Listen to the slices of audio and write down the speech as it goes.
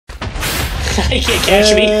You can't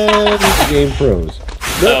catch me. The game froze.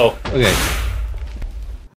 No. Oh. Okay.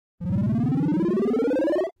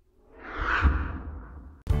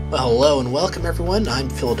 Well, hello and welcome everyone. I'm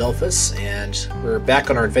Philadelphus, and we're back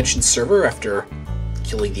on our invention server after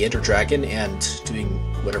killing the Enderdragon and doing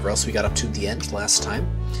whatever else we got up to at the end last time.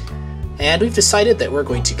 And we've decided that we're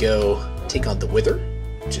going to go take on the Wither,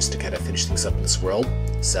 just to kind of finish things up in this world.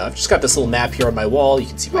 So I've just got this little map here on my wall. You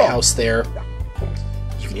can see my house there.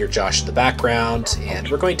 You can hear Josh in the background, and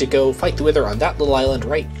we're going to go fight the Wither on that little island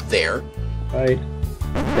right there. Right.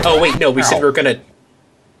 Oh wait, no, we said we were gonna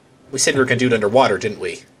do it underwater, didn't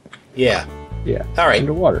we? Yeah. Yeah. All right.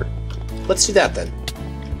 Underwater. Let's do that then.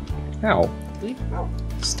 Ow.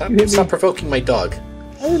 Stop provoking my dog.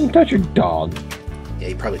 I didn't touch your dog. Yeah,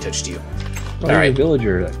 he probably touched you. All right. A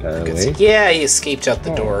villager, way. Yeah, he escaped out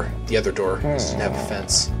the door, the other door. He didn't have a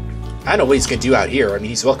fence. I don't know what he's gonna do out here. I mean,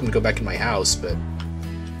 he's welcome to go back in my house, but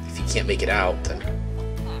if he can't make it out, then,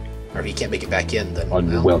 or if he can't make it back in, then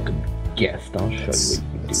unwelcome guest. I'll show you what you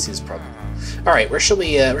can do. That's his problem. All right, where shall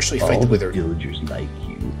we fight the Wither? Villagers like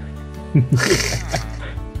you.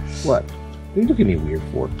 What? What are you looking at me weird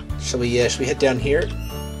for? Shall we head down here?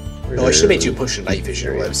 No, I should have made you push a night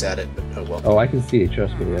vision while I was at it, but oh well. Oh, I can see it.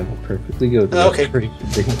 Trust me, I'm perfectly good. Oh, okay.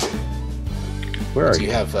 Where are you? Do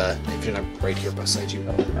you have night vision? I'm right here beside you.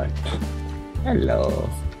 Oh, right. Hello.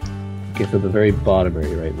 Okay, so the very bottom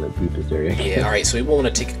area, right, the deepest area. Yeah. All right. So we will want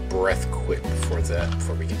to take a breath quick before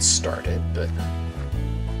we get started, but.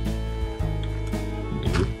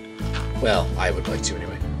 Well, I would like to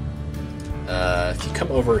anyway. If you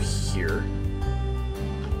come over here,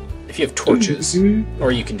 if you have torches,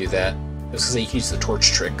 or you can do that. I was gonna say you can use the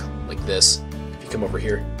torch trick like this. If you come over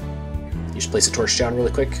here, you just place a torch down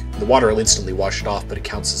really quick. The water will instantly wash it off, but it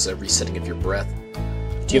counts as a resetting of your breath.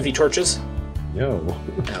 Do you have any torches? No.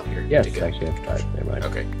 Oh, here. Yes, actually, I have 5. Never mind.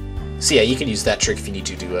 Okay. So yeah, you can use that trick if you need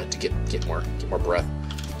to get more breath.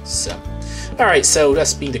 So, all right. So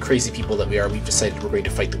us being the crazy people that we are, we've decided we're going to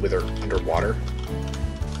fight the Wither underwater,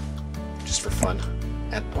 just for fun.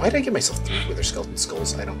 And why did I give myself 3 Wither skeleton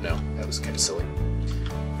skulls? I don't know. That was kind of silly.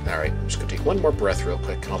 All right, I'm just gonna take one more breath real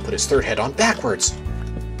quick, and I'll put his 3rd head on backwards.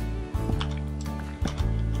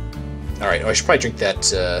 All right. Oh, I should probably drink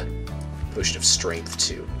that potion of strength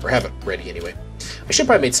too, or have it ready anyway. I should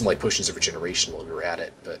probably made some like potions of regeneration while we were at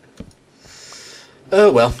it, but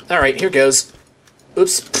oh well. All right, here goes.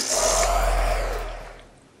 Oops.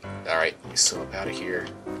 Alright, let me swim up out of here.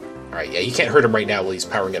 Alright, yeah, you can't hurt him right now while he's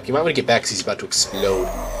powering up. You might want to get back because he's about to explode.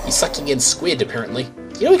 He's sucking in squid, apparently.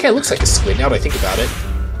 You know, he kind of looks like a squid now that I think about it.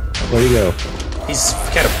 Where'd he go? He's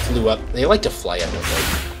kind of flew up. They like to fly up, don't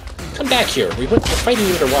they? Come back here. We're fighting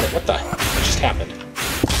you underwater. What the? What just happened?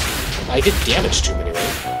 I did damage to him anyway.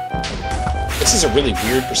 This is a really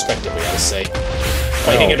weird perspective, I gotta say.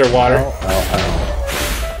 Fighting underwater.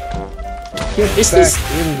 Get back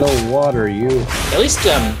in the water, you. At least,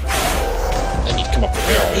 I need to come up the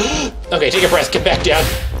barrel. Okay, take a breath, get back down.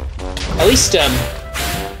 At least,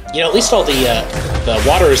 at least all the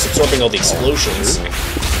water is absorbing all the explosions.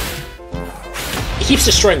 It keeps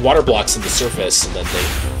destroying water blocks in the surface, and then they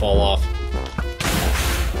fall off.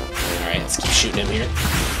 Alright, let's keep shooting him here.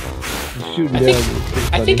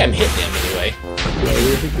 I think I'm hitting him, anyway. Yeah,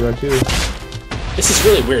 I think you are, too. This is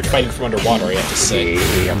really weird fighting from underwater, I have to say.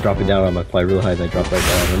 Hey, I'm dropping down. I'm gonna fly real high and I drop right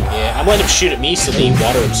down. Yeah, I'm letting him shoot at me so the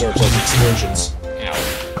water absorbs all the explosions.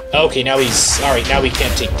 Ow. Okay, now he's... Alright, now we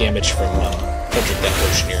can't take damage from... Don't drink that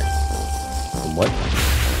potion here. From what?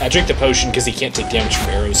 I drink the potion because he can't take damage from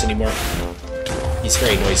arrows anymore. He's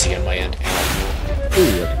very noisy on my end. Ow.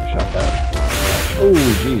 Ooh, I took a shot back. Oh,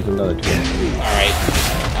 jeez, another 2. Alright.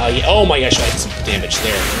 Yeah, oh my gosh, I had some damage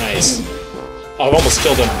there. Nice. Oh, I've almost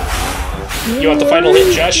killed him. You want the final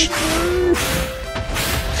hit, Josh?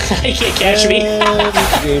 He can't catch me.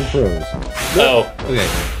 Game froze. Oh. Okay.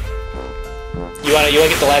 You wanna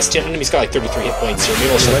get the last hit on him? He's got like 33 hit points here. Maybe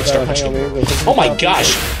I'll start punching him. Oh my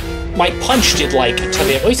gosh! My punch did like a ton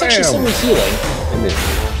of... Oh, he's actually slowly healing.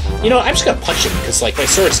 You know, I'm just gonna punch him because like my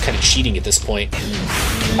sword is kind of cheating at this point.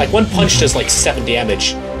 Like one punch does like 7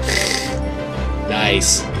 damage.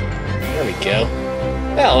 Nice. There we go.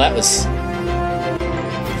 Well, that was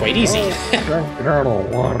quite easy. That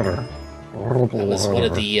was one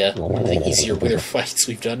of the easier Wither fights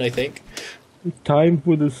we've done, I think. It's time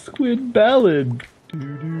for the squid ballad.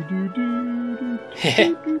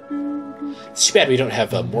 It's too bad we don't have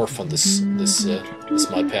morph on this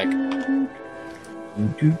mod pack.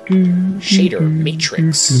 Shader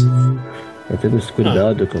Matrix. I think the squid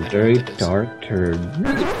ballad took a very dark turn.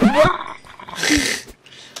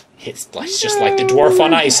 It's just like the dwarf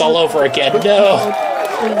on ice all over again. No!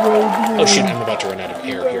 Oh shoot, I'm about to run out of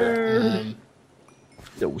air here.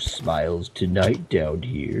 No smiles tonight down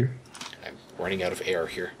here. I'm running out of air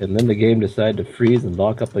here. And then the game decided to freeze and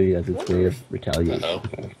lock up as its way of retaliation. Uh-oh.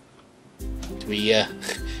 Do we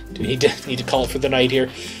need to call it for the night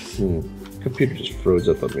here? Computer just froze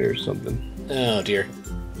up on me or something. Oh dear.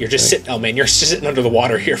 You're just sitting... Oh man, you're sitting under the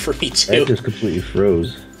water here for me too. It just completely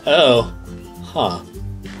froze. Oh. Huh.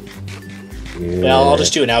 Yeah. Well, I'll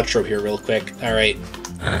just do an outro here real quick. Alright.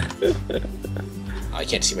 I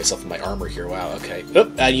can't see myself in my armor here. Wow, okay.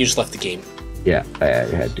 Oop, you just left the game. Yeah, I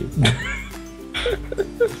had to.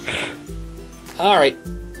 Alright,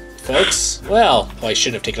 folks. Well, I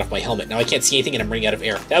shouldn't have taken off my helmet. Now I can't see anything and I'm running out of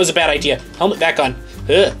air. That was a bad idea. Helmet back on.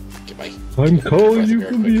 Ugh. Get my... I'm calling you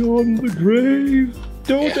from beyond the grave.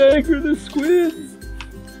 Don't anger the squids.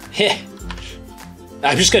 Heh.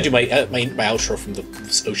 I'm just gonna do my outro from the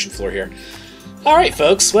ocean floor here. Alright,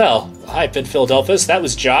 folks. Well, I've been Philadelphus. That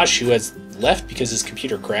was Josh, who has left because his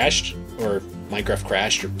computer crashed, or Minecraft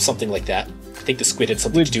crashed, or something like that. I think the squid had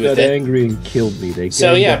something to do with it. Squid got angry and killed me.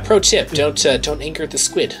 So yeah, pro tip: don't anger the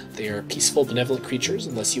squid. They are peaceful, benevolent creatures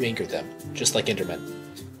unless you anger them, just like Endermen.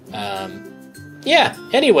 Yeah.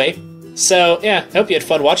 Anyway, so yeah, I hope you had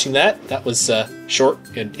fun watching that. That was short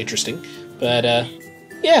and interesting, but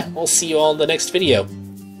yeah, we'll see you all in the next video.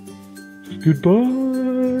 Goodbye.